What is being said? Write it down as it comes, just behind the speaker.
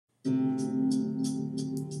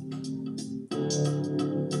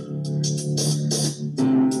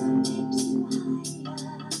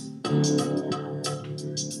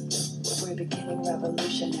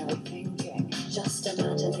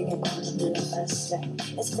manifesting.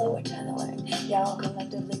 It's fluid channeling, y'all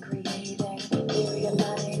collectively creating, theory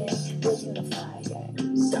aligning, we're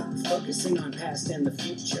unifying. Stop focusing on past and the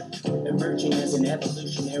future, emerging as an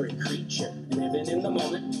evolutionary creature. Living in the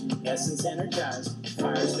moment, essence energized,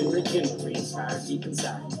 fire's been rekindled, re-inspired deep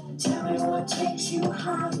inside. Tell me what takes you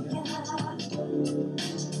higher.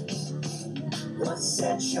 What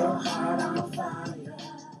sets your heart on fire?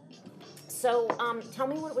 So, tell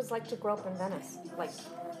me what it was like to grow up in Venice.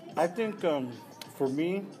 I think for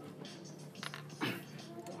me,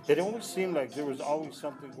 it always seemed like there was always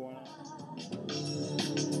something going on.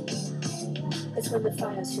 It's when the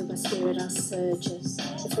fires fuel my spirit are surges.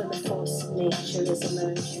 It's when the force of nature is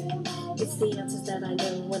emerging. It's the answers that I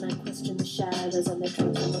know when I question the shadows and their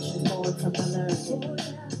transformation forward from my learning.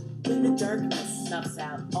 When the darkness snuffs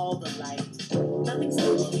out all the light, nothing's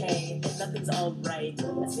okay and nothing's alright.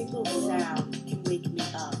 A single sound can wake me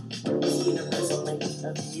up. This universal link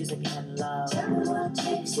of music and love. Tell me what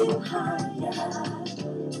takes you higher.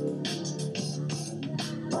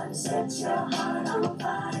 What sets your heart on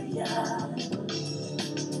fire?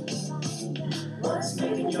 What's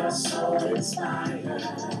making your soul inspired?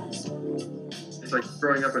 It's like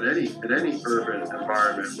growing up in any urban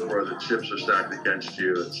environment where the chips are stacked against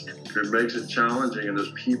you. It makes it challenging, and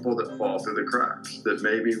there's people that fall through the cracks that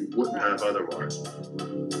maybe wouldn't have otherwise.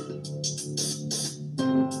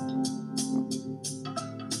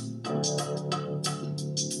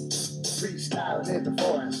 Freestyling in the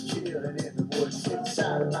forest, chilling in the woods,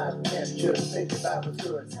 inside of my pen, just thinking about what's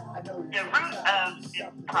good. The root of this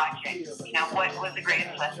project, what was the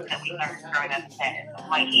greatest lesson that we learned growing up in Venice?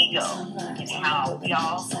 My ego and how we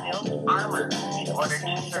all build armor in order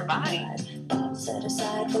to survive. Set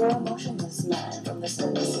aside for emotionless mind from the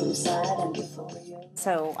cynicism side and euphoria.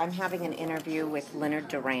 So, I'm having an interview with Leonard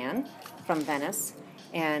Duran from Venice.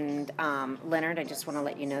 And, Leonard, I just want to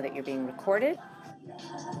let you know that you're being recorded.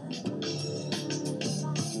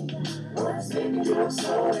 What's making your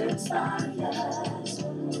soul inspired?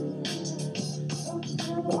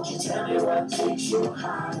 Won't you tell me what takes you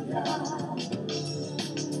higher?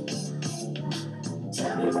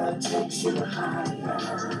 Tell me what takes you higher.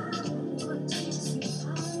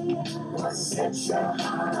 What sets your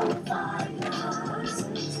heart on fire?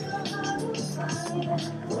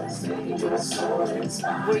 What's making your soul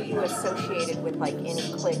inspired? Were you associated with,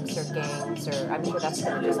 any cliques or gangs? Or I'm sure that's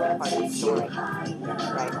going to just be part of the story,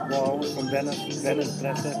 right? Well, I was from Venice,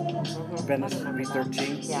 Blessed, Venice,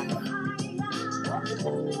 V13. Yeah.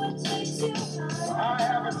 I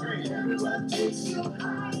have a dream. What takes you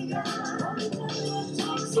higher?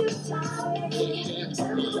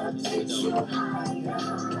 Tell me what takes you higher.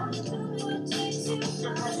 The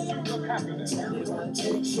pursuit of happiness. Tell me what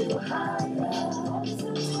takes you higher.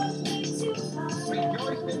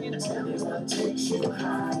 Rejoicing in Tell me what takes you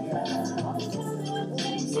higher.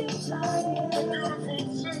 a beautiful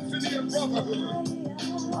symphony of brotherhood.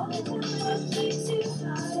 Tell me what takes you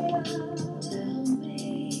higher.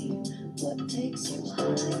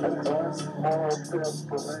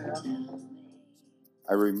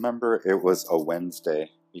 I remember it was a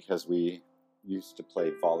Wednesday because we used to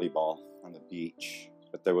play volleyball on the beach,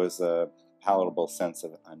 but there was a palatable sense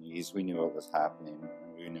of unease. We knew it was happening,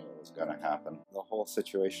 and we knew it was going to happen. The whole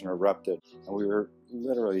situation erupted, and we were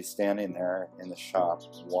literally standing there in the shop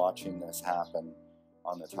watching this happen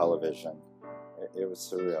on the television. It was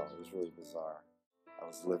surreal. It was really bizarre. I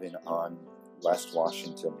was living on West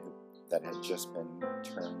Washington that had just been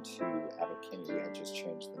turned to Abbot-Kinney. We had just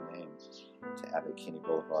changed the name to Abbot-Kinney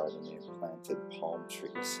Boulevard, and they had planted palm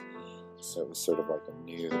trees. So it was sort of like a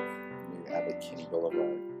new Abbot-Kinney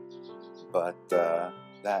Boulevard. But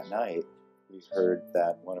that night, we heard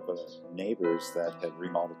that one of the neighbors that had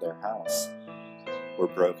remodeled their house were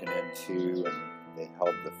broken into, and they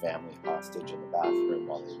held the family hostage in the bathroom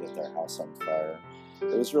while they lit their house on fire.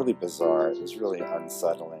 It was really bizarre. It was really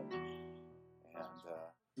unsettling.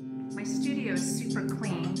 And my studio is super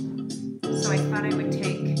clean, so I thought I would take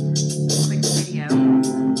a quick video.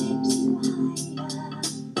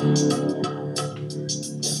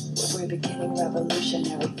 We're beginning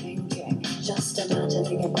revolutionary thinking, just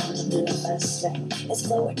imagining and quantum manifesting. It's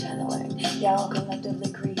fluid channeling, y'all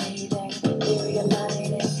collectively creating, theory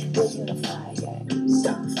aligning, we're unifying.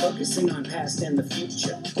 Stop focusing on past and the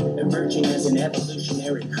future, emerging as an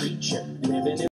evolutionary creature. Living in